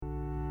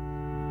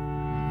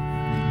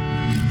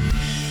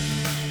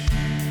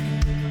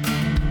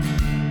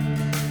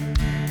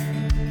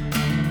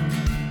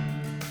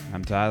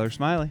Tyler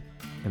Smiley.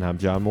 And I'm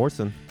John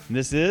Morrison. And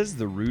this is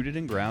the Rooted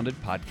and Grounded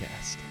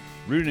podcast.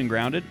 Rooted and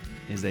Grounded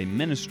is a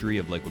ministry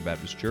of Lakewood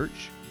Baptist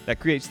Church that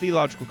creates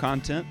theological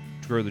content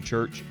to grow the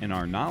church in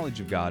our knowledge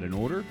of God in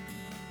order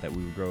that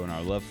we would grow in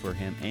our love for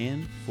Him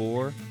and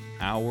for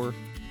our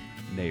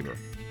neighbor.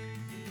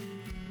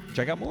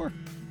 Check out more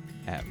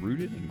at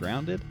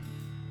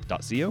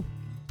rootedandgrounded.co.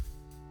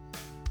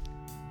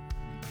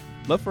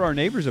 Love for our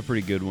neighbor is a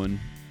pretty good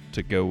one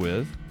to go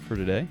with for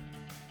today.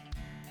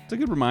 It's a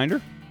good reminder.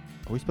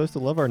 Are we supposed to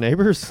love our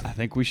neighbors? I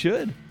think we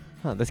should.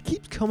 This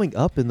keeps coming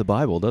up in the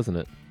Bible, doesn't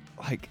it?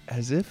 Like,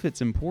 as if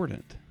it's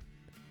important.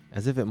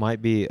 As if it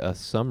might be a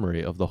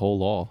summary of the whole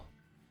law.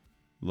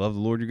 Love the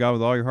Lord your God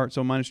with all your heart,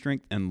 soul, mind, and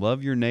strength, and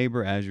love your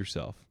neighbor as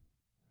yourself.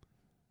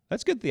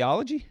 That's good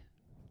theology.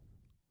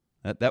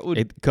 That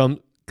would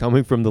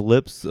coming from the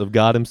lips of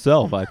God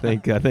Himself. I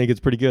think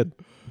it's pretty good.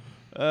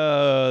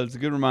 It's a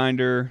good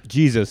reminder.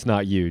 Jesus,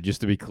 not you,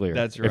 just to be clear.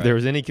 That's right. If there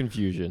was any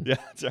confusion. Yeah,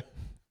 that's right.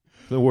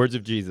 The words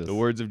of Jesus. The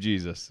words of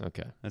Jesus.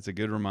 Okay. That's a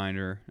good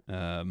reminder.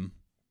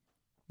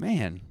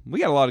 Man, we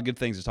got a lot of good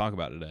things to talk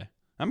about today.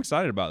 I'm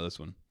excited about this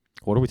one.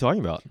 What are we talking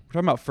about? We're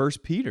talking about 1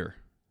 Peter.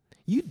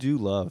 You do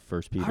love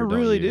 1 Peter, I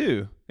really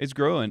do. It's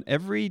growing.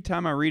 Every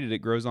time I read it, it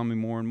grows on me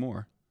more and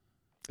more.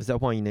 Is that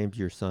why you named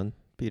your son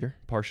Peter?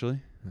 Partially.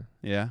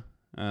 Yeah.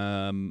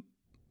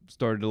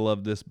 Started to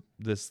love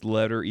this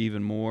letter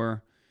even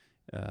more.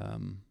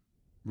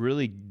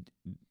 Really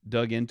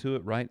dug into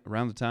it right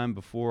around the time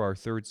before our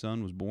third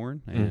son was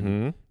born,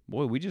 and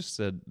boy, we just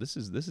said this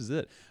is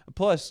it.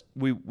 Plus,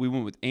 we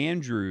went with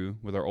Andrew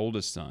with our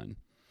oldest son,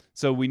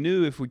 so we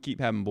knew if we keep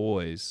having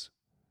boys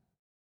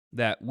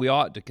that we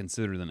ought to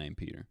consider the name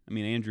Peter. I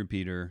mean, Andrew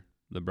Peter,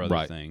 the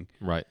brother thing,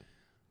 right?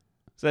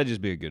 So that'd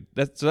just be a good.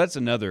 That's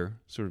another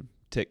sort of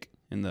tick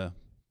in the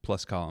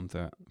plus column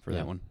for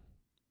that one.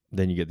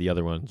 Then you get the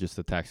other one, just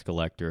the tax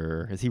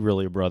collector. Is he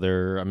really a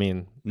brother? I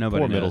mean, Nobody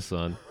poor knows. Middle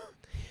son.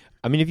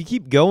 I mean, if you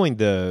keep going,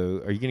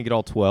 though, are you going to get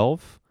all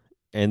 12?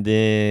 And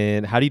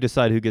then how do you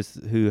decide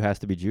who has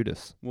to be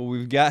Judas? Well,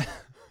 we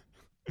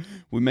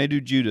may do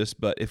Judas,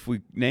 but if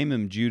we name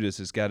him Judas,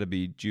 it's got to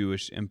be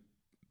Jewish in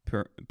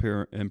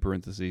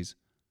parentheses,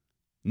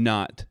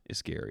 not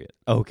Iscariot.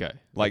 Okay.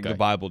 Like the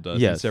Bible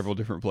does in several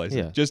different places.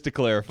 Yeah. Just to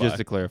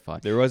clarify.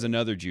 There was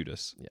another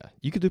Judas. Yeah.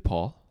 You could do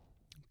Paul.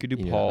 Could do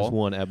Paul. Paul. There's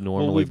one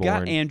abnormally well, we've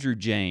born. got Andrew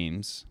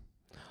James.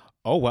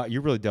 Oh, wow.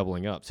 You're really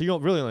doubling up. So you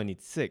don't really only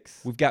need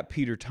 6. We've got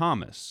Peter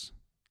Thomas.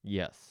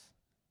 Yes.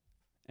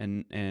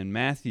 And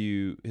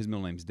Matthew, his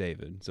middle name's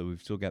David. So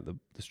we've still got the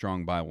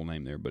strong Bible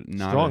name there, but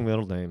not strong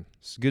middle name.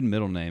 It's a good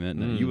middle name,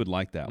 isn't it? You would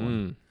like that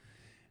one.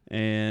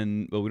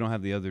 But we don't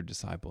have the other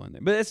disciple in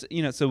there. But it's,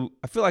 so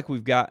I feel like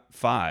we've got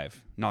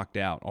 5 knocked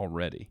out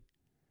already.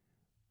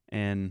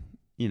 And,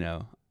 I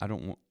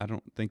don't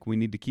think we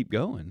need to keep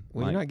going.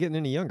 Well, you're not getting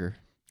any younger.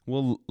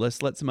 Well,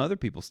 let's let some other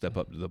people step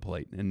up to the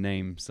plate and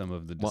name some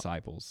of the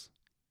disciples.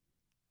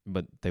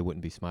 But they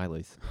wouldn't be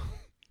Smileys.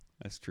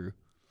 That's true.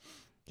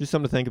 Just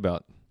something to think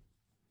about.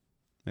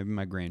 Maybe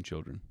my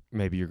grandchildren.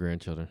 Maybe your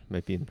grandchildren.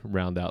 Maybe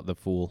round out the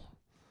full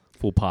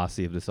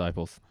posse of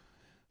disciples.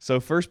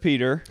 So 1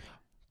 Peter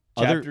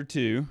chapter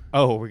 2.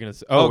 Oh, we're going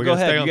to go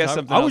ahead. You got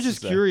something I was else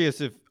just curious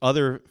if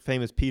other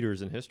famous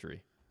Peters in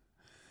history.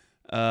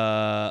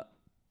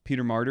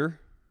 Peter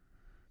Martyr.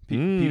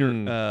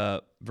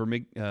 Peter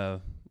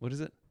what is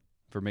it?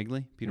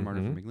 Vermigli? Peter Martyr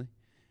Vermigli.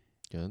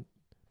 Good.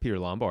 Peter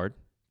Lombard.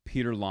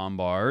 Peter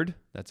Lombard.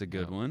 That's a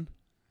good one.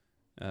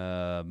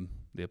 The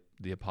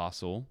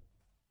apostle.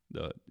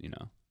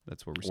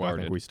 That's where we started. Well, I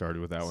think we started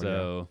with that one.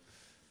 So,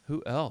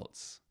 who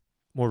else?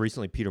 More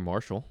recently, Peter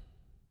Marshall.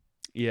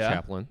 Yeah.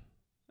 Chaplain.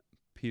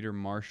 Peter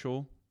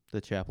Marshall. The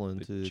chaplain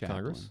to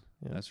Congress.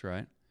 Yeah. That's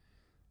right.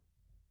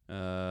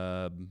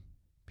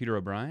 Peter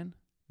O'Brien?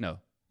 No.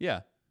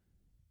 Yeah.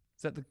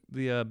 Is that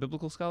the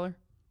biblical scholar?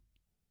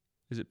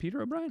 Is it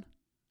Peter O'Brien?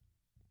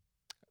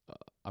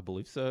 I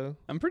believe so.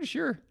 I'm pretty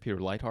sure. Peter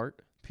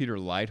Lightheart. Peter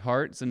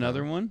Lightheart's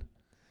another one.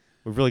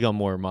 We've really gone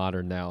more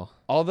modern now.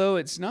 Although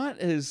it's not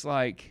as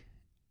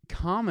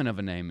common of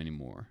a name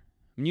anymore.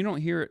 I mean, you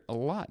don't hear it a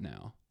lot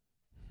now.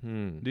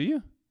 Do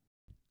you?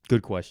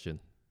 Good question.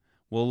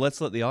 Well,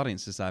 let's let the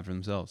audience decide for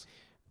themselves.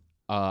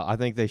 I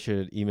think they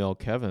should email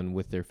Kevin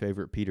with their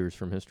favorite Peters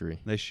from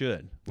history. They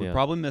should. We'll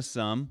probably miss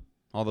some,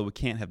 although we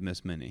can't have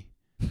missed many.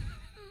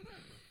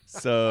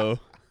 So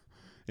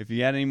if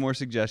you had any more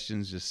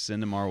suggestions, just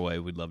send them our way.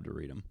 We'd love to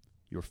read them.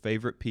 Your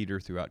favorite Peter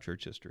throughout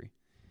church history.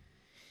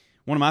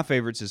 One of my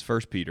favorites is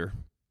 1 Peter.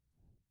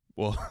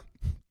 Well,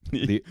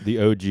 the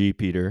OG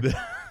Peter.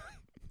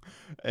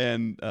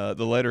 And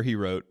the letter he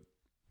wrote,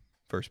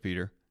 1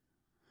 Peter.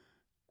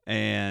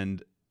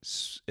 And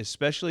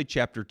especially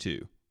chapter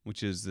 2,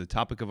 which is the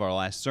topic of our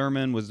last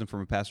sermon, Wisdom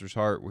from a Pastor's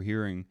Heart. We're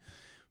hearing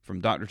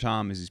from Dr.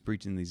 Tom as he's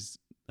preaching these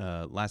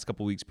last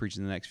couple weeks,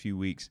 preaching the next few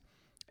weeks.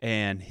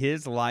 And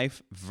his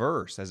life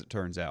verse, as it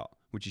turns out,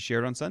 which he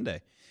shared on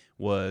Sunday,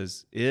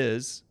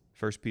 is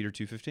 1 Peter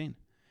 2:15.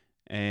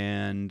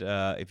 And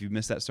if you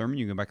missed that sermon,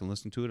 you can go back and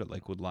listen to it at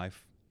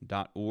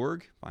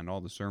lakewoodlife.org. Find all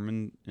the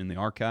sermon in the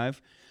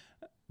archive.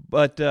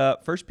 But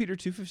 1 Peter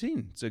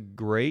 2:15, it's a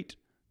great,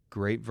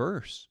 great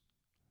verse.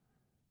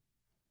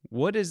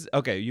 What is,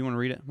 okay, you want to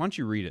read it? Why don't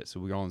you read it so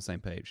we're all on the same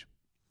page?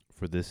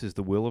 For this is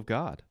the will of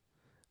God,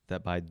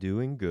 that by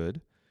doing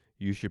good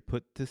you should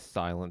put to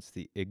silence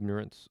the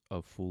ignorance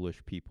of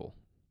foolish people.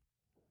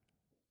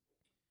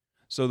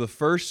 So the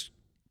first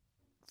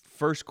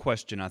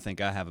question I think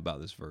I have about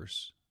this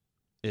verse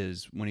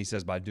is when he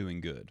says by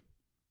doing good.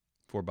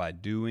 For by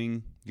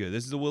doing good.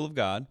 This is the will of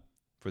God.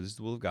 For this is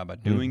the will of God by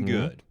doing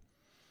good.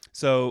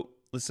 So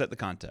let's set the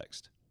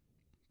context.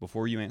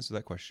 Before you answer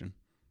that question,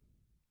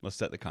 let's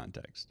set the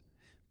context.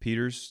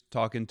 Peter's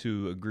talking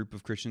to a group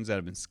of Christians that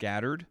have been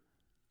scattered,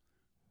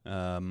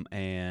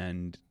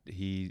 and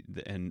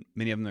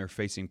many of them are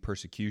facing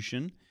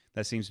persecution.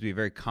 That seems to be a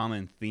very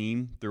common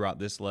theme throughout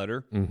this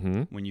letter.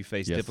 When you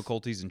face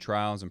difficulties and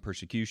trials and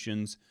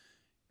persecutions,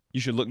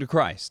 you should look to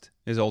Christ,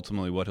 is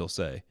ultimately what he'll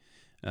say.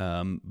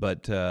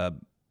 But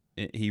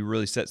he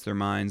really sets their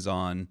minds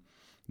on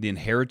the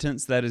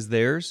inheritance that is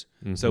theirs.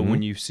 So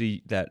when you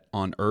see that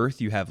on earth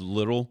you have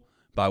little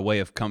by way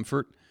of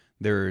comfort,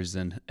 there is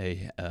an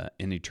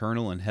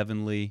eternal and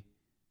heavenly,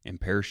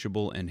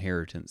 imperishable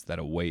inheritance that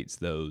awaits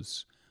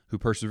those who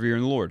persevere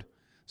in the Lord.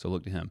 So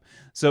look to him.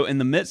 So in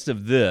the midst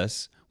of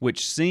this,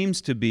 which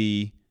seems to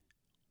be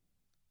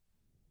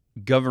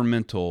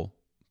governmental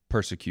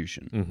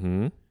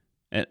persecution,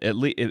 at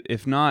least,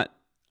 if not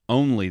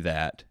only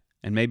that,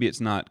 and maybe it's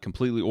not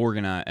completely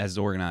organized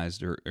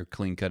or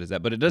clean cut as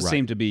that, but it does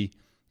seem to be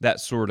that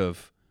sort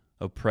of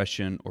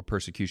oppression or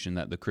persecution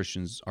that the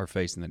Christians are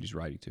facing that he's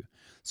writing to.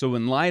 So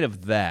in light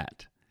of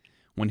that,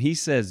 when he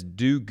says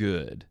do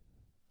good,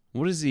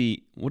 what does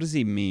he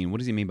mean? What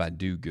does he mean by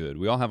do good?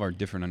 We all have our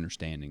different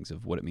understandings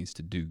of what it means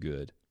to do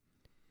good.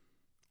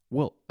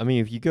 Well, I mean,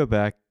 if you go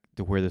back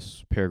to where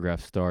this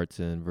paragraph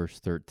starts in verse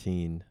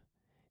 13,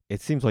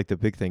 it seems like the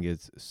big thing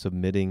is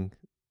submitting.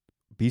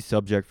 Be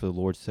subject for the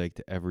Lord's sake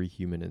to every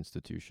human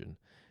institution.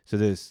 So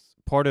this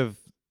part of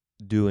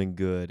doing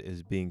good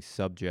is being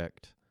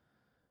subject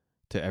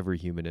to every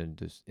human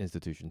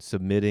institution,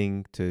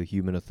 submitting to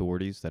human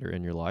authorities that are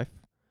in your life.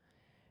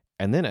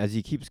 And then as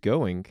he keeps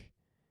going,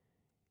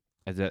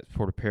 as that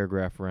sort of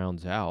paragraph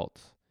rounds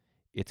out,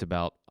 it's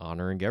about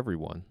honoring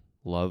everyone.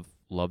 Love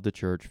the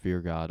church,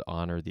 fear God,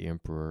 honor the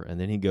emperor. And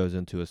then he goes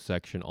into a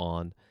section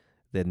on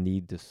the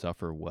need to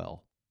suffer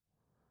well.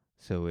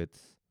 So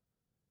it's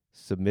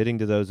submitting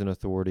to those in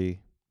authority,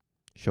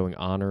 showing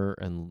honor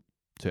and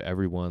to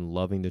everyone,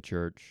 loving the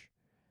church,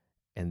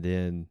 and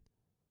then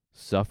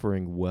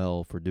suffering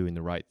well for doing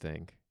the right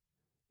thing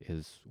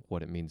is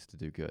what it means to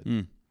do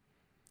good.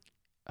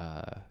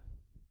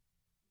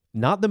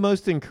 Not the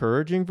most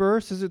encouraging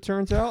verse, as it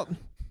turns out.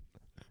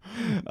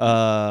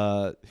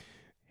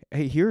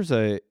 Hey, here's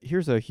a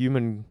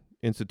human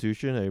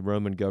institution, a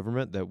Roman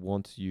government that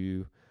wants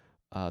you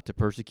to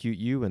persecute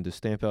you and to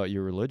stamp out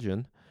your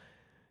religion.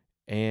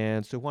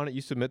 And so why don't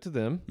you submit to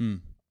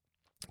them,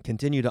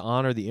 continue to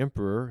honor the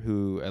emperor,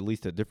 who, at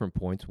least at different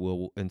points,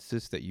 will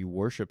insist that you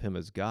worship him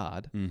as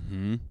God,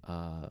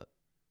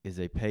 is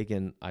a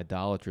pagan,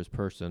 idolatrous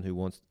person who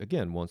wants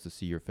to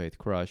see your faith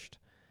crushed.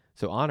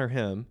 So honor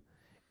him.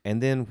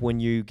 And then when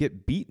you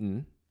get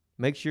beaten,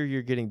 make sure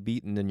you're getting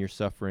beaten and you're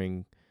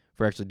suffering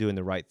for actually doing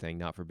the right thing,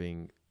 not for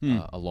being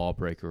a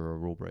lawbreaker or a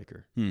rule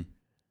breaker.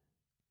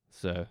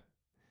 So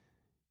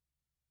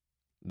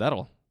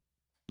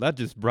that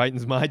just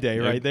brightens my day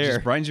right there.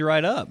 Just brightens you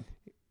right up.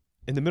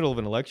 In the middle of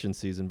an election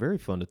season, very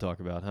fun to talk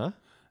about, huh?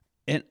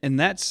 And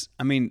that's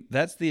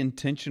the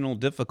intentional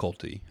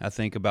difficulty, I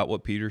think, about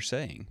what Peter's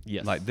saying.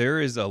 Yes. Like,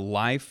 there is a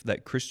life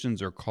that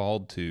Christians are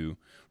called to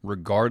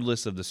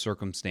regardless of the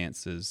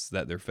circumstances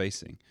that they're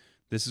facing.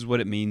 This is what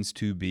it means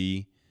to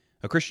be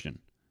a Christian.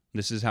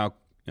 This is how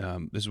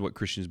this is what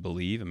Christians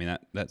believe. I mean,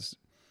 that's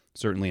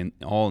certainly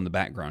all in the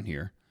background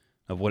here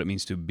of what it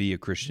means to be a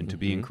Christian, to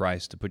be in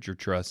Christ, to put your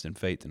trust and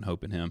faith and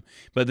hope in him.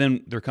 But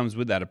then there comes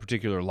with that a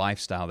particular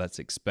lifestyle that's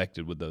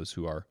expected with those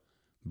who are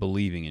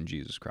believing in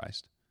Jesus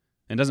Christ.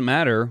 And it doesn't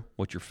matter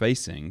what you're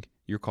facing,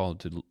 you're called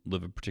to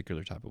live a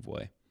particular type of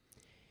way.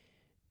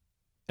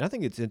 And I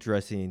think it's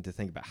interesting to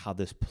think about how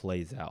this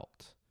plays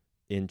out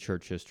in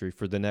church history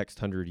for the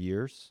next 100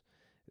 years,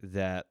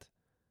 that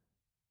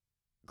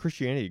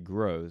Christianity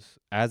grows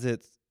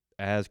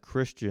as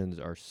Christians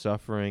are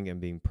suffering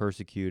and being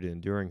persecuted,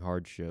 enduring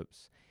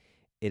hardships.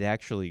 It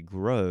actually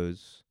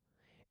grows,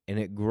 and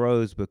it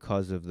grows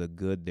because of the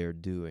good they're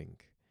doing.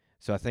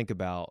 So I think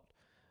about,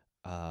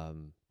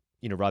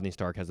 Rodney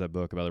Stark has that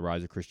book about the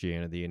rise of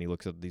Christianity, and he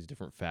looks at these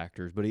different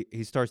factors, but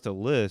he starts to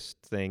list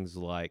things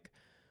like,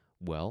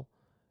 well,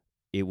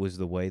 it was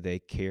the way they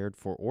cared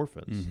for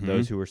orphans,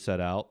 those who were set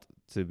out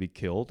to be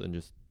killed and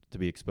just to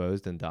be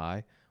exposed and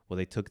die. Well,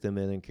 they took them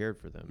in and cared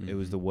for them. It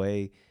was the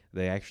way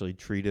they actually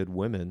treated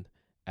women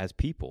as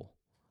people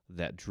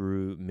that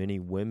drew many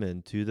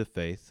women to the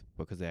faith,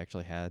 because they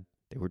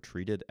were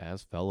treated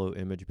as fellow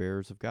image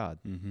bearers of God.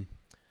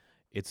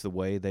 It's the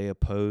way they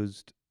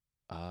opposed,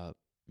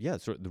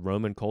 sort of the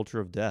Roman culture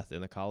of death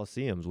in the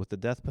Colosseums with the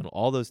death penalty,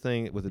 all those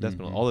things with the death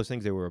penalty, Mhm. all those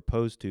things they were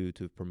opposed to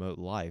promote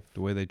life.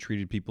 The way they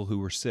treated people who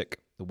were sick.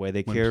 The way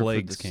they When cared for the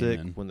plagues came sick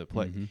in. when the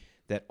plague, Mhm.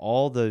 that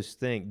all those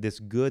things, this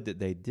good that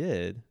they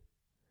did,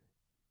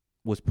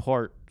 was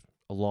part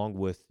along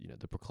with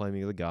the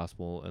proclaiming of the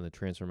gospel and the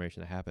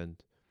transformation that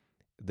happened.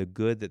 The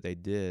good that they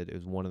did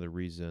is one of the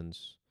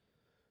reasons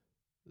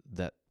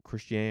that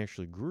Christianity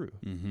actually grew.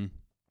 Mm-hmm.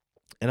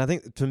 And I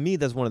think, to me,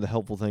 that's one of the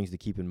helpful things to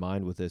keep in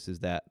mind with this, is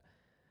that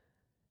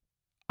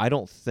I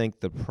don't think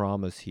the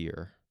promise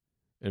here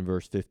in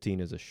verse 15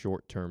 is a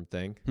short-term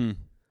thing.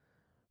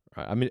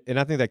 Right? I mean, and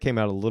I think that came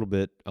out a little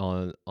bit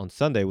on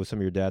Sunday with some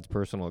of your dad's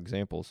personal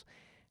examples.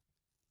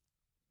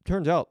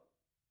 Turns out,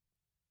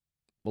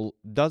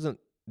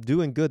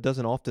 doing good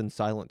doesn't often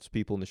silence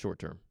people in the short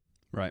term.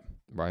 Right.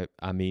 Right?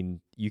 I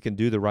mean, you can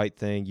do the right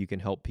thing, you can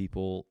help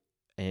people,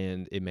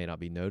 and it may not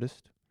be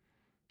noticed.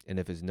 And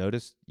if it's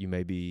noticed, you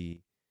may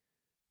be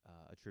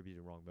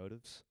attributing wrong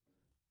motives.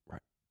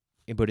 Right.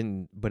 But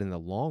in the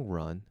long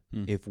run,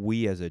 if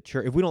we as a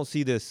church, if we don't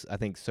see this, I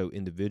think, so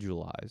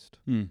individualized,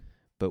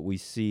 but we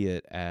see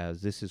it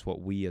as this is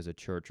what we as a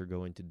church are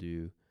going to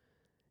do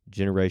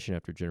generation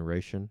after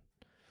generation,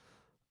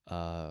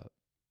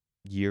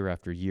 year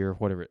after year,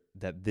 whatever,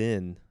 that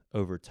then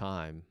over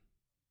time,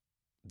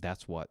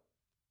 that's what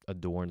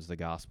adorns the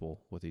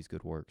gospel with these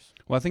good works.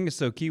 Well, I think it's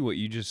so key what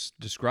you just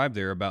described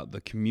there about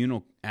the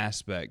communal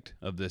aspect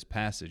of this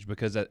passage,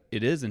 because it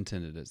is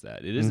intended as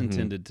that. It is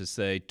intended to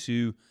say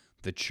to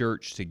the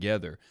church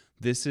together,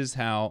 this is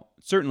how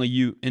certainly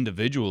you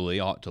individually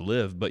ought to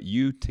live, but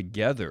you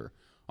together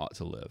ought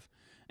to live.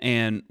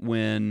 And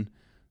when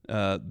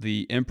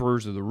the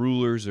emperors or the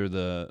rulers or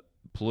the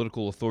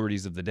political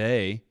authorities of the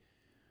day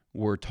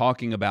were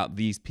talking about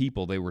these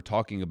people, they were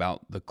talking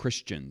about the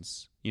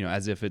Christians,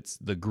 as if it's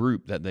the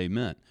group that they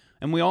meant.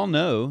 And we all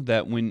know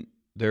that when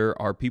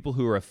there are people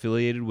who are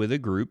affiliated with a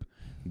group,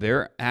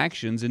 their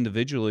actions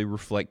individually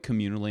reflect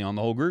communally on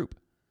the whole group.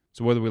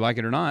 So whether we like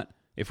it or not,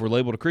 if we're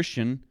labeled a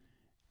Christian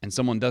and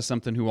someone does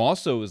something who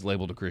also is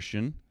labeled a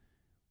Christian,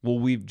 well,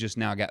 we've just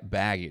now got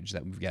baggage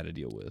that we've got to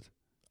deal with.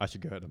 I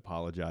should go ahead and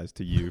apologize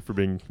to you for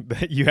being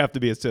that you have to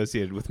be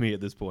associated with me at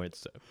this point.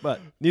 So,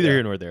 but neither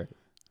here nor there.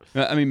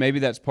 I mean, maybe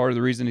that's part of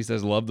the reason he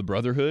says love the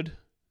brotherhood.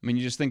 I mean,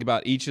 you just think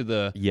about each of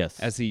the,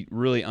 as he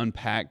really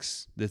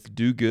unpacks this: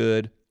 do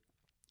good,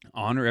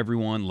 honor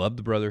everyone, love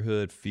the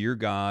brotherhood, fear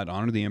God,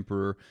 honor the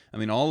emperor. I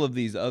mean, all of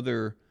these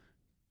other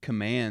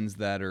commands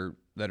that are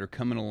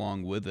coming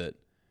along with it.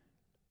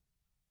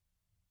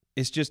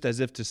 It's just as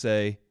if to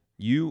say,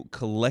 you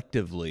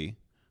collectively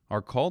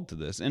are called to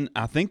this. And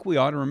I think we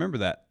ought to remember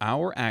that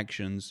our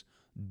actions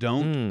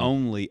don't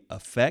only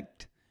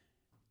affect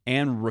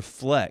and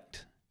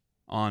reflect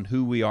on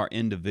who we are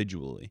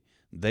individually.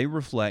 They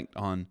reflect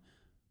on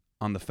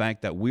the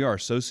fact that we are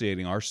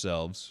associating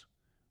ourselves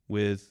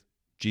with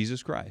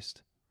Jesus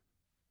Christ.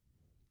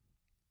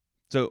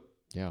 So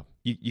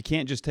you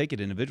can't just take it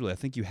individually. I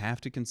think you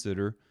have to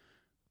consider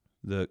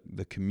the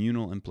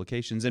communal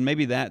implications. And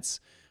maybe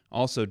that's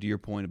also to your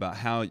point about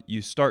how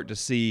you start to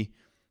see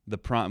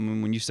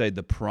when you say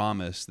the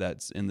promise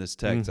that's in this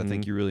text, I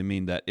think you really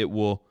mean that it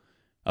will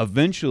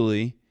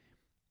eventually,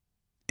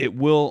 it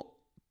will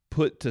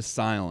put to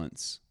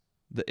silence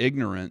the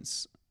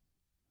ignorance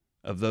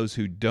of those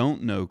who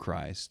don't know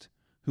Christ,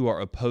 who are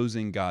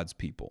opposing God's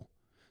people.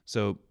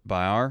 So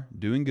by our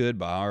doing good,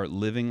 by our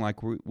living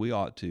like we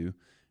ought to,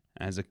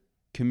 as a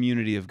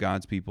community of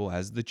God's people,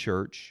 as the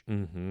church,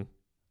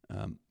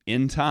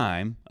 in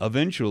time,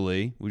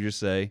 eventually, we just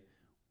say,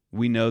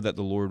 we know that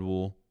the Lord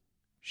will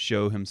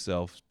show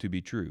himself to be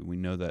true. We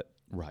know that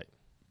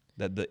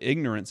that the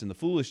ignorance and the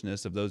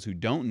foolishness of those who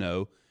don't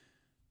know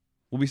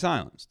will be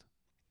silenced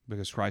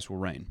because Christ will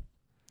reign.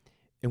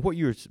 And what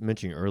you were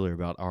mentioning earlier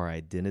about our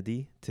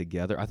identity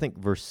together, I think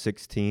verse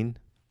 16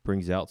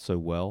 brings out so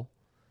well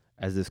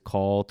as this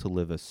call to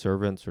live as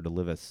servants or to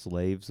live as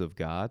slaves of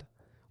God,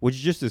 which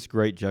is just this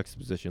great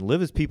juxtaposition.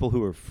 Live as people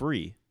who are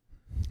free,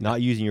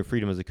 not using your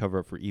freedom as a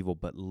cover-up for evil,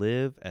 but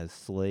live as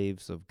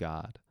slaves of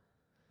God.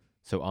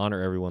 So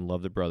honor everyone,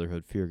 love the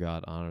brotherhood, fear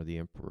God, honor the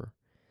emperor.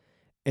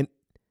 And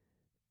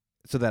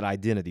so that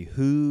identity,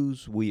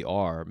 whose we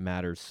are,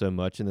 matters so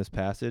much in this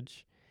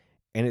passage.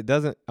 And it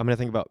doesn't, I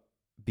think about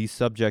be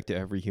subject to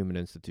every human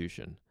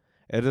institution.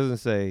 It doesn't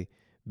say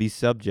be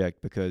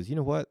subject because, you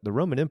know what, the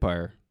Roman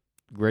Empire,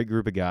 great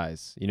group of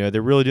guys.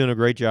 They're really doing a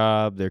great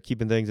job. They're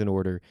keeping things in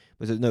order.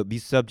 But it says, no, be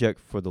subject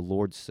for the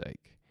Lord's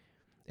sake.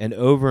 And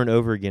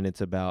over again,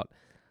 it's about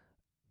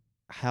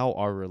how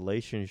our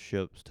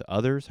relationships to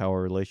others, how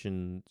our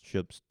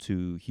relationships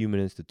to human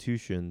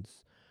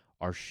institutions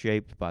are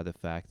shaped by the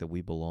fact that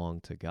we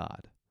belong to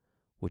God,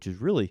 which is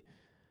really,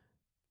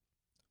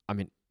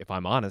 if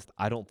I'm honest,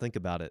 I don't think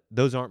about it.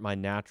 Those aren't my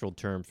natural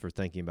terms for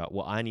thinking about,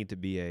 well, I need to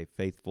be a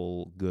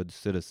faithful, good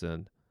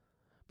citizen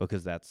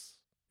because that's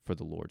for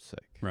the Lord's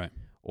sake. Right.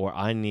 Or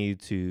I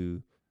need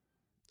to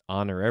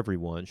honor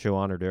everyone, show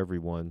honor to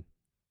everyone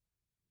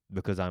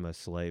because I'm a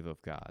slave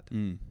of God.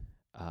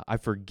 I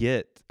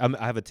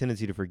have a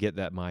tendency to forget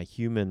that my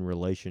human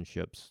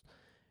relationships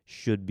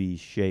should be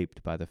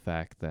shaped by the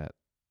fact that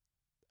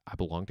I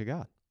belong to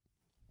God.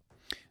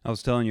 I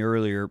was telling you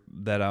earlier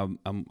that I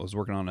was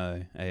working on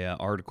a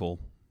article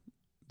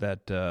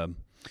that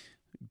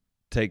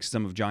takes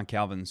some of John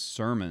Calvin's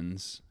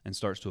sermons and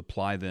starts to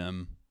apply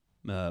them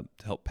to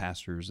help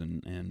pastors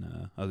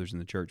and others in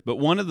the church. But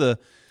one of the...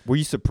 Were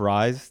you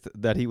surprised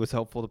that he was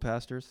helpful to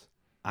pastors?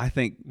 I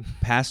think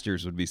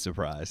pastors would be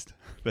surprised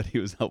that he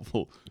was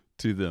helpful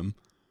to them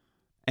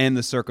and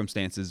the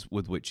circumstances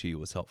with which he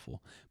was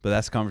helpful. But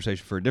that's a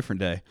conversation for a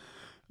different day.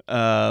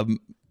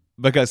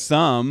 Because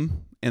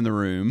some in the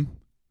room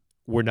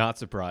We're not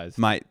surprised.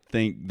 might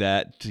think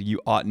that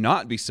you ought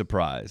not be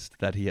surprised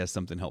that he has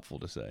something helpful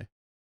to say.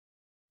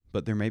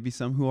 But there may be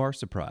some who are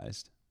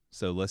surprised.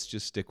 So let's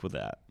just stick with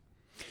that.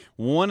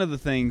 One of the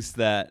things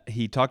that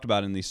he talked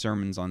about in these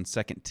sermons on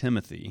 2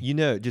 Timothy.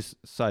 Just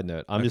side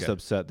note, I'm just Okay.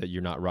 upset that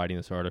you're not writing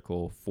this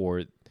article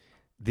for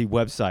the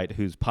website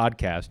whose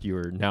podcast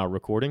you're now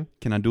recording.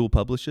 Can I dual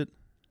publish it?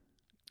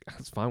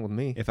 That's fine with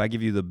me. If I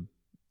give you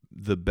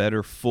the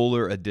better,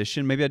 fuller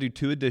edition, maybe I do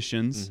 2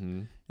 editions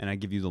Mm-hmm. and I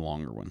give you the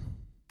longer one.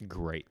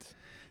 Great.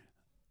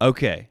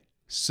 Okay.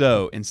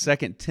 So in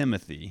 2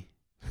 Timothy,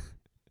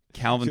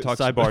 Calvin talks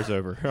Sidebar's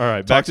over. All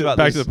right, talks back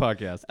about to this. the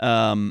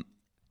podcast.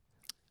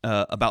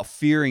 About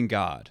fearing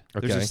God.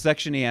 There's Okay. a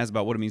section he has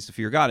about what it means to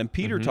fear God, and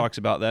Peter Mhm. talks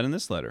about that in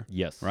this letter,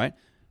 Yes. right?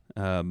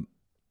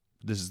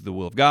 This is the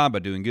will of God. By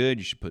doing good,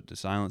 you should put to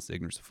silence the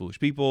ignorance of foolish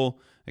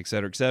people, et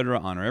cetera, et cetera.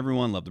 Honor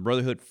everyone, love the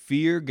brotherhood,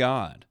 fear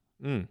God,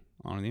 Mm.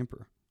 honor the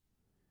emperor.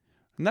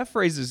 And that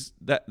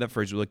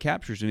phrase really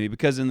captures me,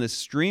 because in this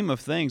stream of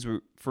things,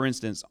 for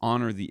instance,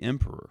 honor the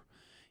emperor,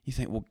 you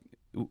think, well,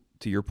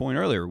 to your point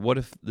earlier, what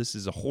if this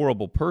is a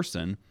horrible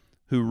person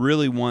who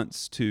really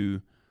wants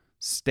to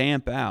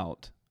stamp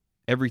out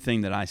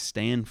everything that I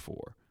stand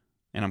for,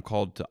 and I'm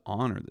called to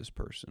honor this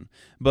person?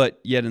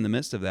 But yet in the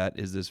midst of that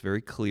is this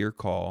very clear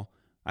call,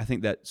 I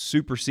think, that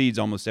supersedes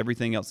almost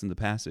everything else in the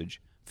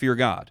passage: fear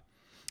God.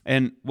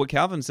 And what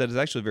Calvin said is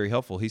actually very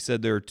helpful. He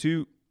said there are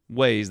 2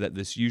 ways that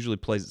this usually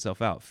plays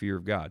itself out, fear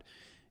of God,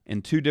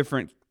 in 2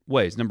 different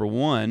ways. Number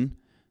one,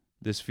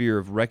 this fear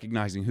of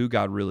recognizing who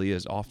God really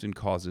is often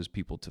causes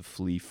people to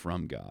flee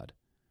from God,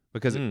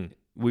 because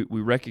we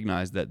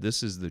recognize that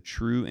this is the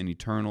true and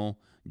eternal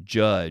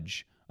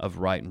judge of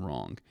right and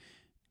wrong.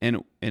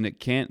 And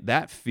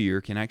that fear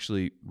can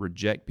actually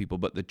reject people.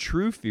 But the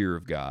true fear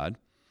of God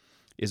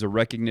is a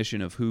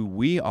recognition of who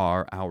we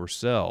are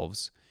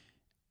ourselves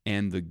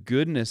and the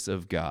goodness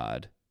of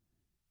God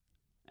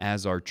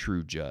as our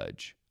true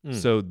judge.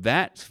 So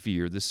that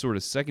fear, this sort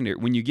of secondary,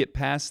 when you get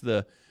past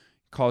the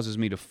causes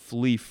me to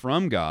flee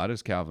from God,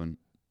 as Calvin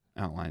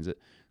outlines it,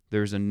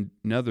 there's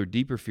another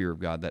deeper fear of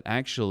God that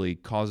actually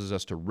causes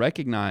us to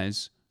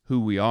recognize who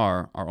we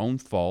are, our own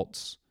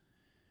faults,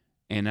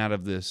 and out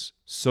of this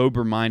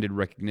sober-minded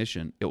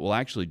recognition, it will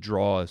actually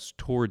draw us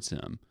towards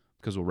him,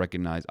 because we'll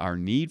recognize our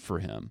need for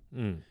him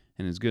and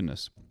his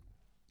goodness.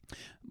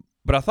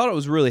 But I thought it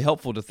was really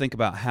helpful to think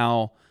about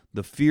how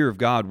the fear of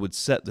God would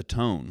set the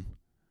tone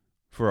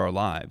for our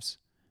lives.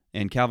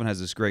 And Calvin has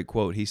this great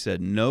quote. He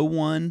said, "No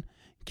one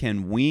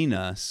can wean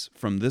us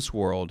from this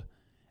world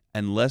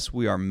unless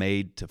we are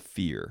made to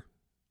fear."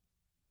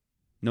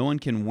 No one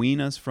can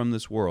wean us from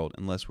this world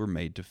unless we're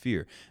made to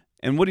fear.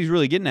 And what he's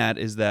really getting at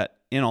is that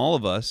in all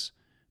of us,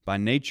 by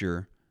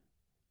nature,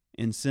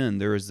 in sin,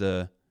 there is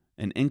an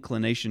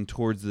inclination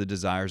towards the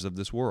desires of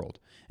this world.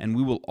 And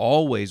we will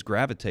always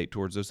gravitate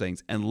towards those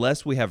things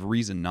unless we have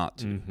reason not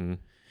to. Mm-hmm.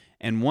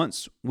 And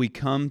once we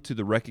come to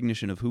the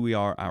recognition of who we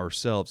are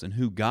ourselves and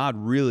who God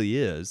really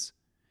is,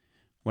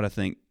 what I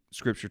think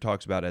Scripture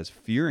talks about as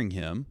fearing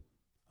him,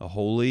 a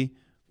holy,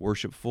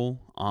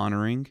 worshipful,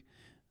 honoring,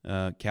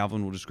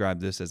 Calvin will describe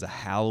this as a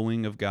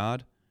hallowing of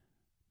God,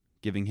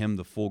 giving him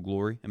the full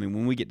glory. I mean,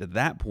 when we get to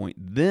that point,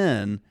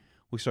 then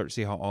we start to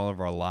see how all of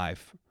our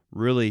life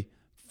really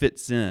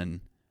fits in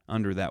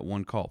under that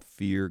one call,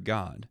 fear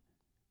God.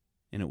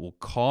 And it will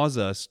cause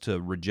us to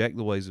reject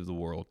the ways of the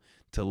world,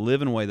 to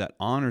live in a way that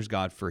honors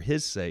God for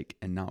his sake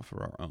and not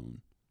for our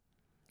own.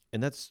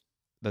 And that's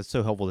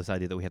so helpful, this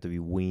idea that we have to be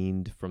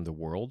weaned from the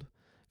world.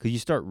 Because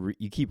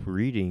you keep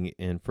reading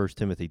in 1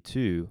 Timothy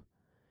 2,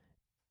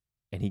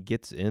 and he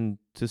gets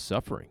into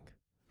suffering.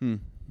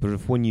 But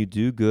if when you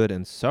do good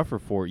and suffer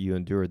for it, you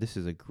endure, this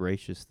is a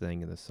gracious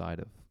thing in the sight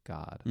of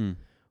God.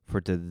 For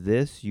to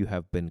this you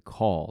have been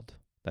called,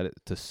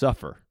 to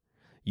suffer.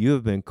 You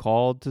have been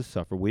called to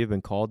suffer. We have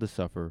been called to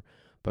suffer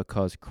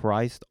because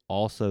Christ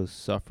also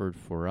suffered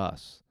for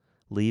us,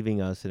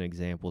 leaving us an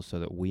example so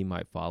that we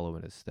might follow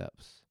in his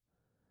steps.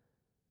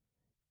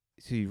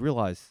 So you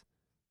realize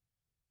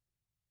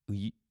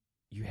we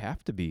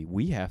have to be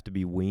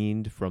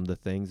weaned from the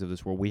things of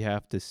this world. We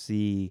have to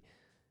see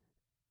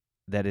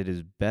that it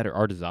is better.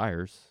 Our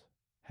desires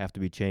have to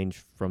be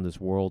changed from this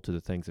world to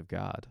the things of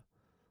God.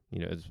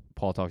 As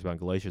Paul talks about in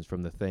Galatians,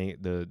 from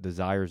the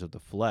desires of the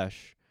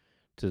flesh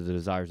to the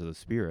desires of the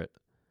Spirit.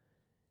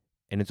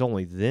 And it's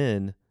only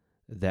then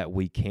that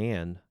we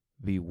can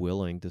be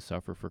willing to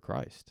suffer for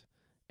Christ,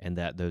 and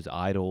that those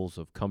idols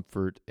of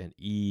comfort and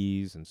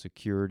ease and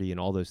security and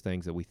all those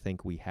things that we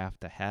think we have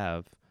to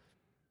have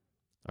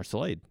are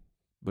slayed,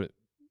 but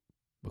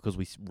because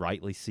we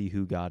rightly see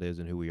who God is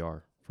and who we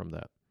are from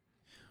that.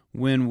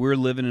 When we're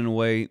living in a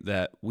way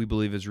that we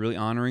believe is really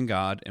honoring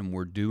God and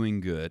we're doing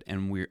good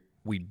and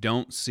we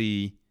don't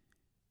see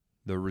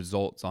the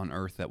results on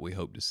earth that we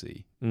hope to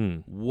see,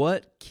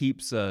 what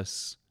keeps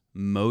us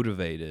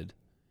motivated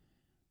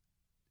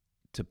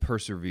to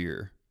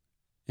persevere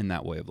in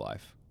that way of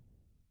life?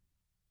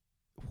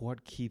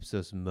 What keeps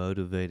us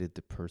motivated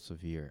to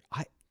persevere?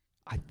 I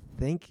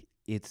think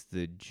it's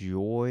the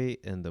joy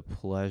and the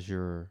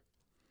pleasure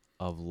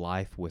of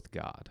life with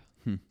God.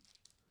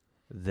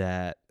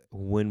 That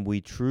when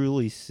we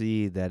truly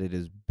see that it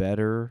is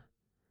better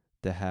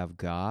to have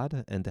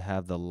God and to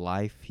have the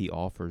life he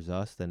offers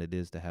us than it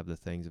is to have the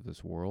things of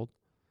this world,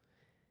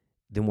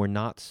 then we're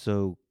not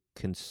so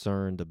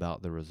concerned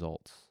about the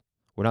results.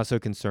 We're not so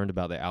concerned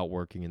about the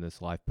outworking in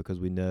this life, because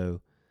we know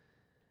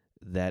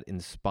that in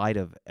spite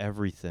of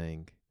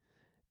everything,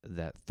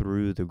 that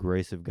through the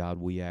grace of God,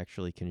 we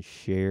actually can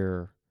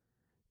share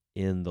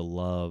in the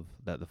love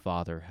that the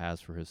Father has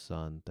for his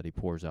Son, that he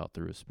pours out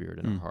through his Spirit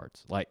in our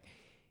hearts. Like,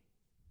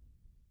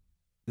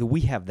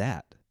 we have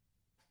that.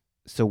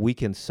 So we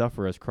can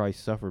suffer as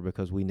Christ suffered,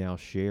 because we now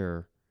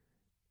share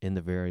in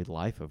the very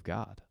life of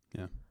God.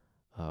 Yeah.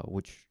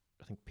 Which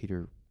I think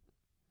Peter,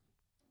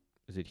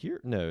 is it here?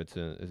 No, it's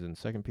in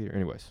 2 Peter.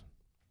 Anyways.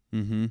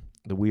 Mm-hmm.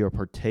 That we are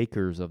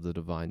partakers of the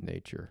divine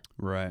nature.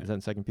 Right. Is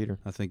that in 2 Peter?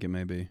 I think it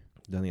may be.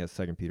 I think that's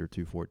 2 Peter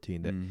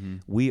 2:14. That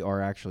we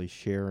are actually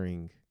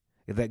sharing,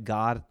 that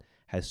God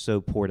has so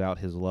poured out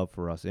his love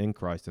for us in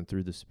Christ and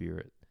through the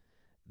Spirit,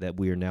 that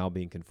we are now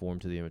being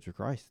conformed to the image of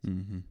Christ.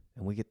 And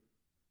we get,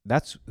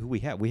 that's who we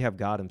have. We have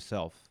God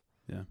himself.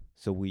 Yeah.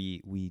 So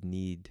we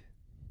need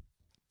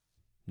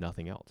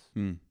nothing else.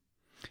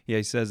 Yeah,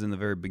 he says in the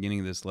very beginning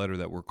of this letter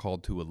that we're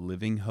called to a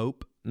living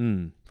hope.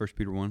 1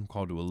 Peter 1,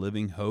 called to a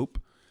living hope.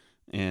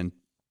 And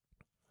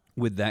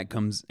with that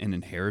comes an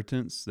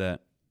inheritance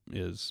that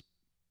is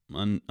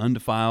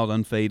undefiled,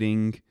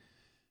 unfading.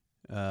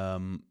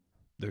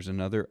 There's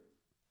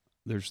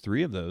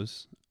three of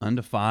those: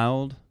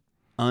 undefiled,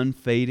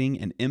 unfading,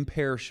 and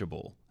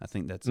imperishable. I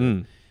think that's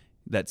it.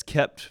 That's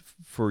kept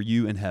for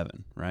you in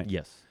heaven, right?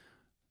 Yes.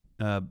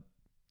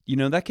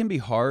 That can be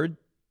hard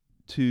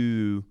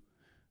to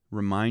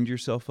remind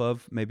yourself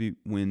of, maybe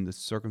when the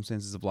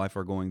circumstances of life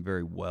are going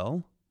very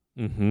well.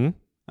 I mean,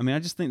 I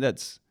just think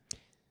that's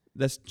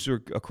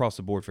sort of across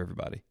the board for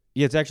everybody.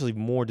 Yeah, it's actually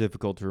more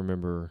difficult to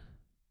remember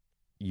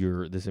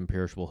this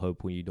imperishable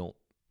hope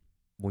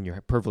when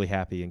you're perfectly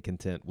happy and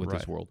content with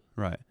this world.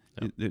 Right.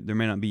 Yeah. There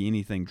may not be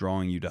anything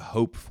drawing you to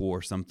hope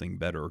for something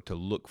better or to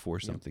look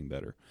for something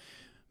better.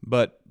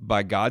 But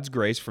by God's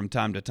grace, from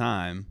time to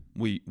time,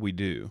 we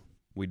do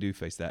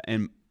face that.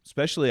 And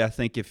especially, I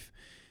think, if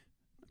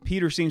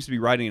Peter seems to be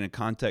writing in a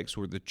context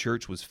where the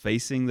church was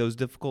facing those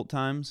difficult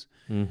times.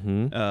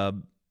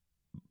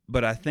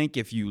 But I think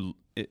if you,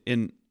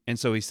 and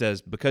so he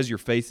says, because you're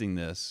facing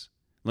this,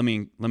 let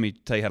me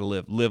tell you how to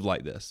live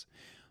like this.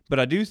 But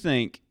I do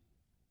think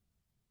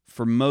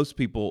for most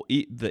people,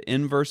 the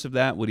inverse of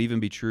that would even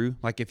be true.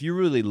 Like, if you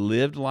really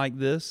lived like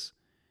this,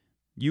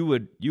 you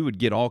would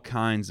get all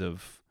kinds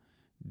of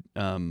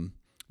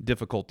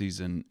difficulties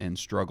and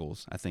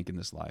struggles, I think, in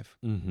this life.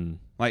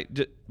 Like,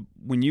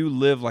 when you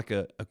live like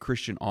a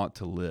Christian ought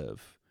to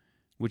live,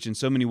 which in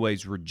so many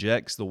ways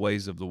rejects the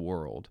ways of the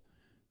world,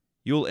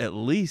 you'll at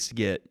least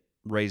get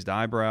raised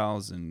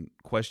eyebrows and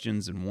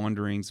questions and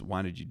wonderings.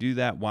 Why did you do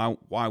that?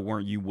 Why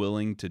weren't you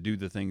willing to do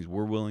the things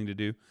we're willing to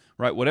do?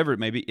 Right? Whatever it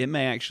may be, it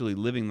may actually,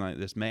 living like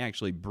this may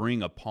actually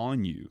bring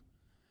upon you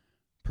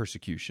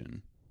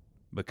persecution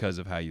because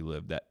of how you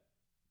live, that,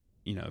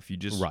 if you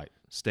just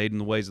stayed in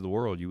the ways of the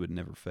world, you would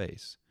never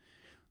face.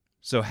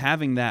 So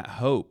having that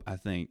hope, I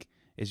think,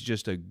 is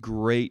just a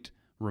great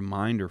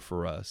reminder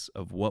for us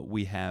of what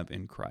we have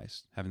in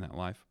Christ, having that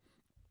life.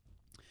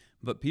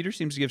 But Peter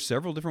seems to give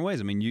several different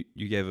ways. I mean,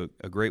 you gave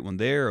a great one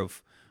there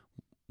of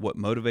what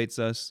motivates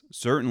us.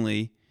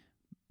 Certainly,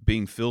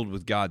 being filled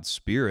with God's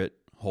Spirit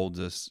holds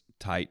us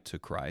tight to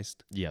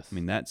Christ. Yes. I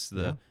mean, that's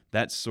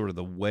sort of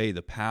the way,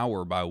 the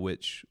power by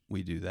which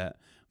we do that.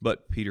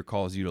 But Peter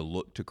calls you to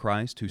look to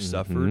Christ, who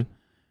suffered,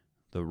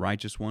 the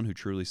righteous one who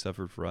truly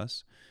suffered for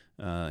us.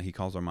 He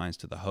calls our minds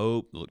to the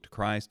hope, look to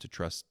Christ, to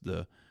trust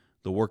the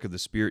work of the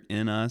Spirit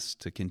in us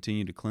to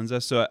continue to cleanse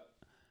us. So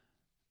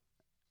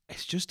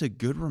it's just a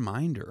good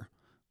reminder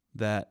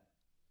that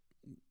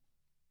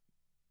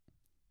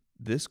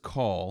this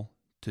call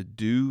to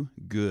do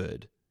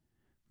good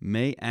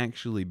may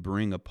actually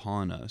bring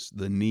upon us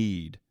the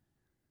need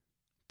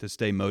to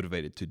stay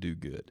motivated to do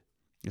good.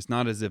 It's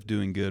not as if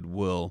doing good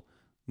will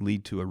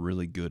lead to a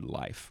really good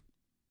life.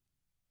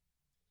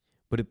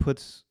 But it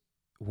puts,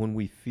 when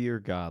we fear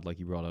God, like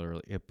you brought out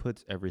earlier, it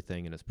puts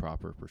everything in its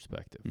proper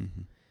perspective.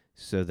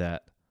 So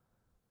that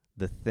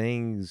the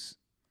things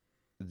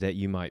that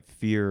you might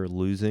fear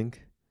losing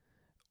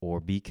or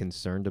be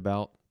concerned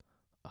about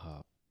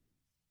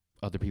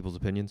other people's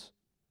opinions.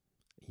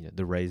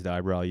 The raised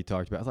eyebrow you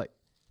talked about. I was like,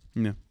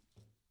 Yeah.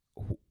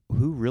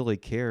 Who really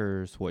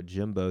cares what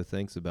Jimbo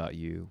thinks about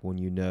you when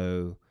you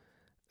know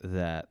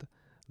that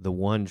the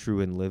one true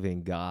and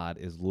living God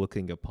is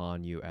looking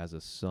upon you as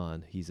a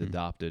son he's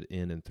adopted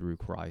in and through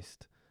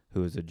Christ,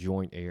 who is a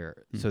joint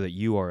heir, so that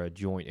you are a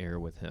joint heir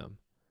with him.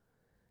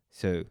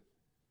 So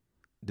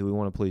do we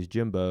want to please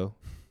Jimbo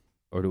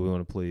or do we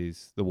want to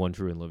please the one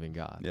true and living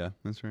God? Yeah,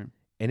 that's right.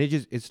 And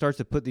it starts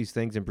to put these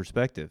things in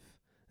perspective.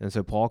 And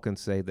so Paul can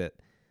say that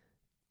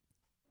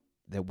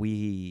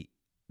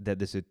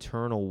this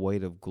eternal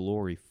weight of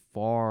glory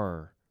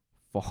far,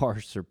 far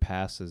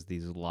surpasses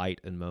these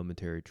light and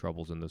momentary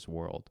troubles in this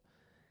world.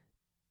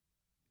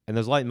 And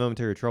those light and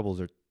momentary troubles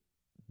are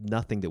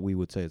nothing that we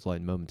would say is light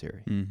and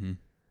momentary. Mm-hmm.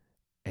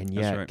 And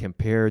That's yet, right.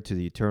 compared to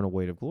the eternal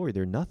weight of glory,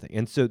 they're nothing.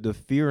 And so the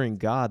fearing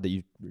God that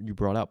you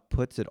brought out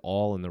puts it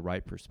all in the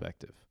right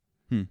perspective.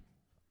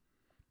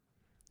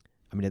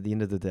 I mean, at the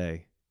end of the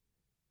day,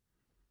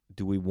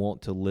 do we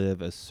want to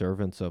live as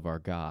servants of our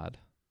God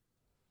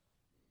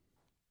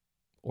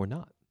or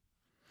not?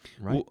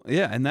 Right? Well,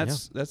 yeah, and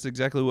that's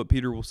exactly what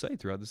Peter will say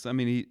throughout this. I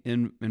mean,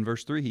 in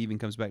verse 3, he even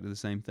comes back to the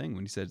same thing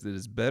when he says that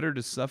it's better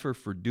to suffer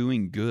for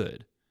doing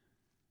good,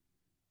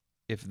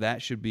 if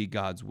that should be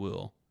God's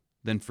will,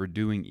 than for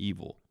doing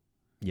evil.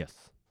 Yes.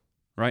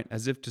 Right?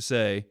 As if to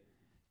say,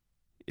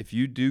 if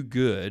you do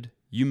good,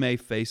 you may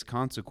face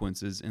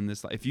consequences in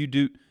this life. If you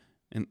do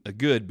a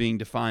good being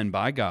defined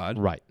by God,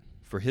 Right.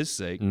 for his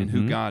sake and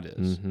who God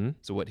is. Mm-hmm.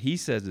 So what he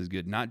says is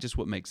good, not just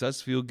what makes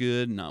us feel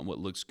good, not what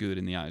looks good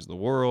in the eyes of the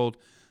world,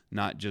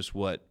 not just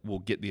what will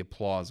get the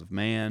applause of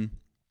man,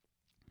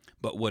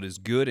 but what is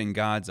good in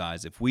God's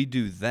eyes. If we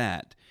do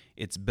that,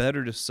 it's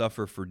better to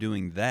suffer for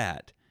doing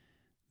that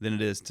than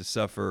it is to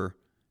suffer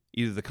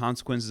either the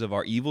consequences of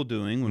our evil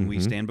doing when we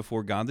stand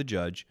before God the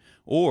judge,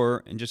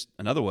 or, in just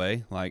another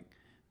way, like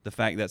the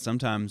fact that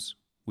sometimes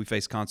we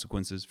face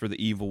consequences for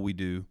the evil we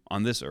do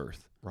on this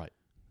earth. Right.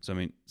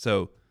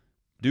 So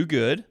do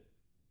good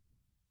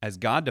as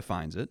God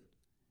defines it,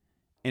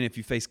 and if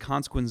you face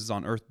consequences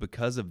on earth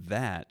because of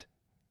that,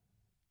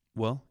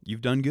 well,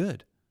 you've done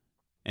good.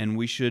 And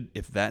we should,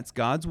 if that's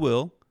God's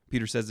will,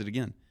 Peter says it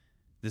again,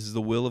 this is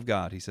the will of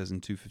God, he says in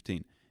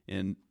 2:15,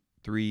 in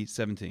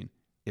 3:17.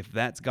 If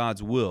that's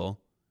God's will,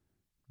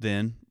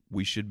 then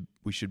we should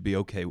be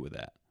okay with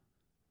that.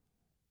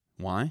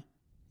 Why?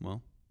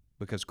 Well,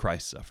 because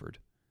Christ suffered.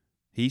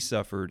 He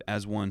suffered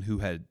as one who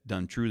had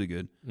done truly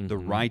good, the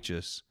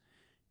righteous,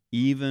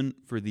 even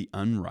for the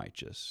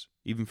unrighteous,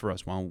 even for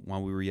us. While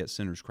we were yet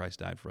sinners, Christ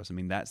died for us. I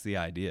mean, that's the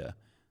idea.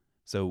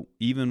 So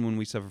even when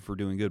we suffer for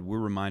doing good, we're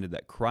reminded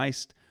that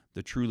Christ,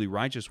 the truly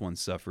righteous one,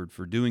 suffered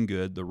for doing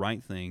good, the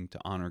right thing to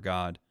honor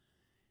God,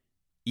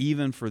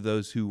 even for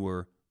those who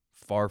were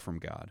far from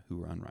God, who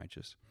were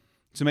unrighteous.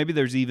 So maybe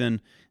there's even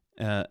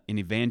an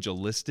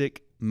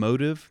evangelistic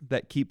motive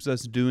that keeps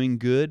us doing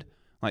good,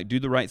 like do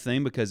the right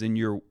thing, because in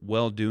your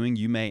well-doing,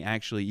 you may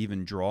actually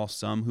even draw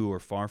some who are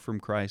far from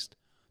Christ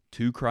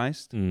to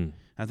Christ.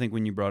 I think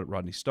when you brought up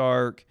Rodney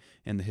Stark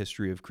and the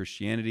history of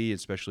Christianity,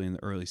 especially in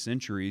the early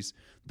centuries,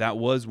 that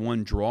was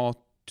one draw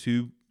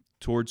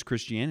towards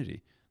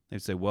Christianity.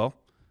 They'd say, well,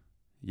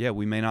 yeah,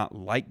 we may not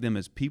like them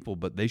as people,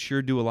 but they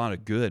sure do a lot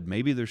of good.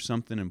 Maybe there's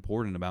something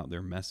important about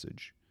their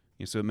message.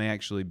 So it may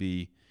actually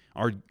be,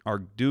 our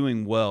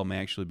doing well may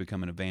actually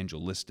become an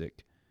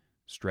evangelistic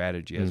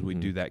strategy as we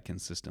do that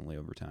consistently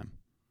over time.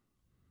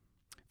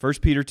 1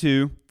 Peter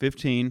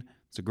 2:15,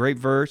 it's a great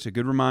verse, a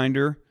good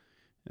reminder.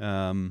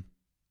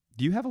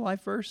 Do you have a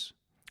life verse?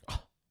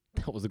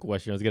 That was the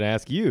question I was going to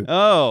ask you.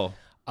 Oh.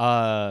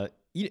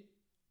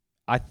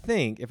 I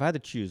think if I had to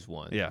choose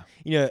one. Yeah.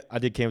 I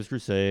did Campus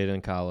Crusade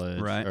in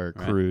college, or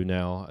Crew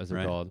now, as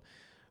they're called.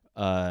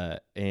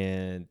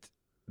 And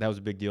that was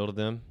a big deal to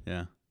them.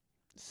 Yeah.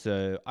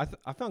 So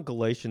I found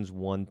Galatians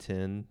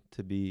 1:10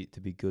 to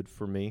be good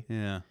for me.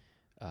 Yeah.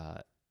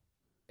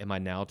 Am I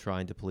now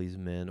trying to please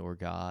men or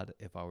God?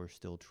 If I were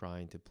still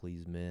trying to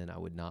please men, I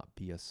would not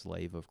be a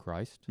slave of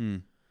Christ.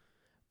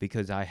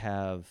 Because I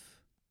have,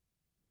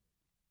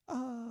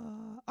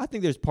 I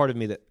think there's part of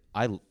me that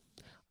I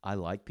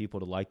like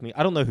people to like me.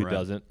 I don't know who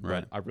doesn't,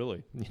 but I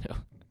really,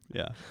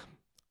 yeah,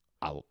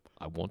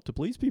 I want to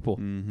please people.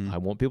 Mm-hmm. I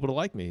want people to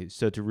like me.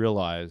 So to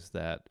realize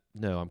that,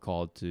 no, I'm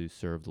called to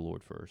serve the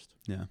Lord first.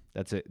 Yeah,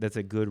 that's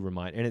a good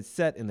reminder, and it's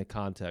set in the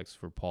context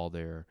for Paul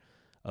there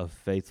of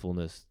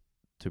faithfulness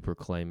to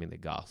proclaiming the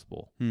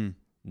gospel,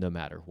 no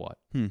matter what.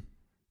 In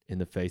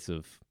the face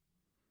of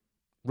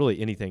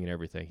really anything and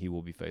everything, he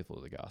will be faithful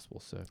to the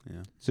gospel. So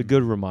yeah, it's a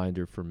good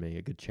reminder for me,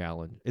 a good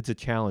challenge. It's a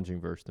challenging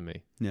verse to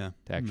me. Yeah,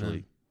 to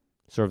actually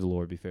serve the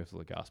Lord, be faithful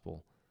to the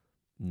gospel,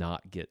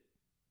 not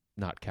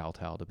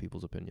kowtow to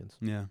people's opinions.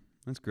 Yeah,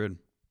 that's good.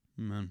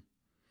 Amen.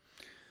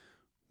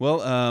 Well,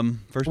 1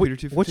 Peter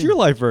 2:15. What's your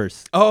life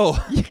verse?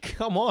 Oh,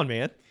 come on,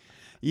 man.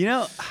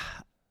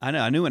 I know.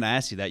 I knew when I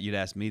asked you that, you'd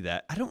ask me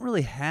that. I don't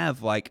really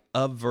have like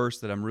a verse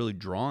that I'm really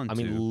drawn to. I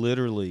mean,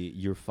 literally,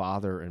 your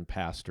father and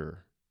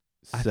pastor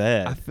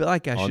said I feel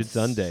like I on should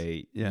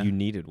Sunday you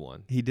needed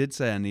one. He did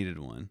say I needed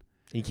one.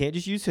 You can't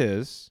just use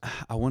his.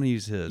 I want to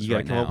use his. You got to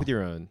right come now. up with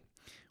your own.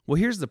 Well,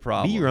 here's the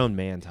problem. Be your own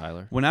man,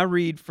 Tyler. When I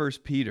read 1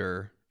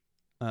 Peter,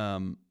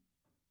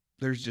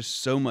 there's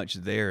just so much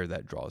there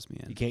that draws me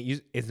in. You can't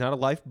use. It's not a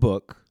life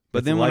book.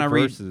 But then a when I life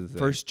read verses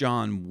 1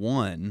 John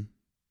 1,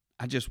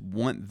 I just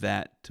want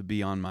that to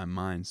be on my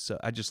mind. So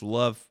I just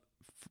love,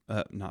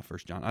 not 1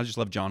 John. I just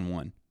love John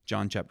 1,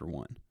 John chapter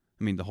 1.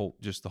 I mean, the whole.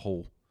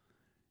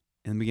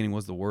 In the beginning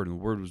was the Word, and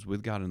the Word was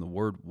with God, and the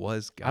Word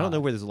was God. I don't know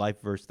where this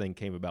life verse thing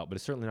came about, but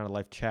it's certainly not a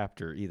life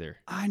chapter either.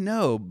 I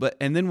know,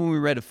 and then when we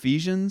read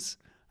Ephesians,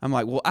 I'm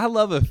like, well, I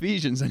love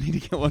Ephesians. I need to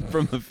get one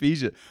from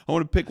Ephesians. I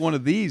want to pick one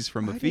of these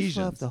from Ephesians.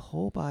 I just love the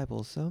whole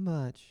Bible so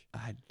much.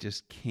 I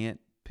just can't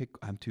pick.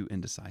 I'm too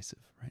indecisive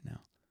right now.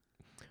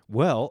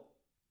 Well,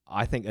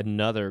 I think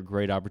another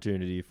great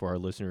opportunity for our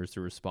listeners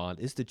to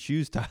respond is to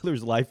choose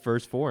Tyler's life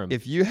verse for him.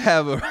 If you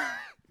have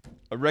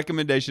a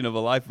recommendation of a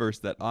life verse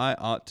that I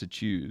ought to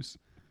choose,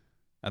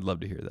 I'd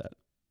love to hear that.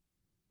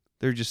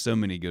 There are just so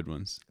many good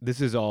ones.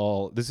 This is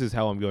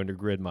how I'm going to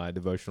grid my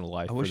devotional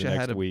life for the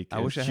next week. I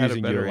wish I had a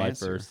choosing better your life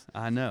answer. verse.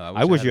 I know.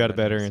 I wish you had a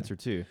better answer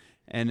too.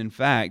 And in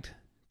fact,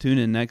 tune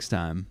in next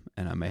time,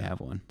 and I may have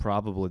one.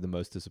 Probably the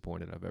most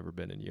disappointed I've ever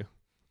been in you.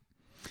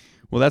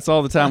 Well, that's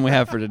all the time we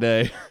have for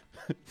today.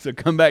 So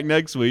come back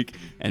next week,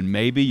 and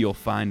maybe you'll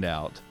find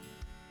out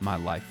my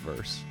life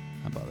verse.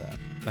 How about that?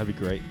 That'd be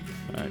great.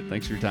 All right.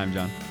 Thanks for your time,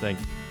 John.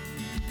 Thanks.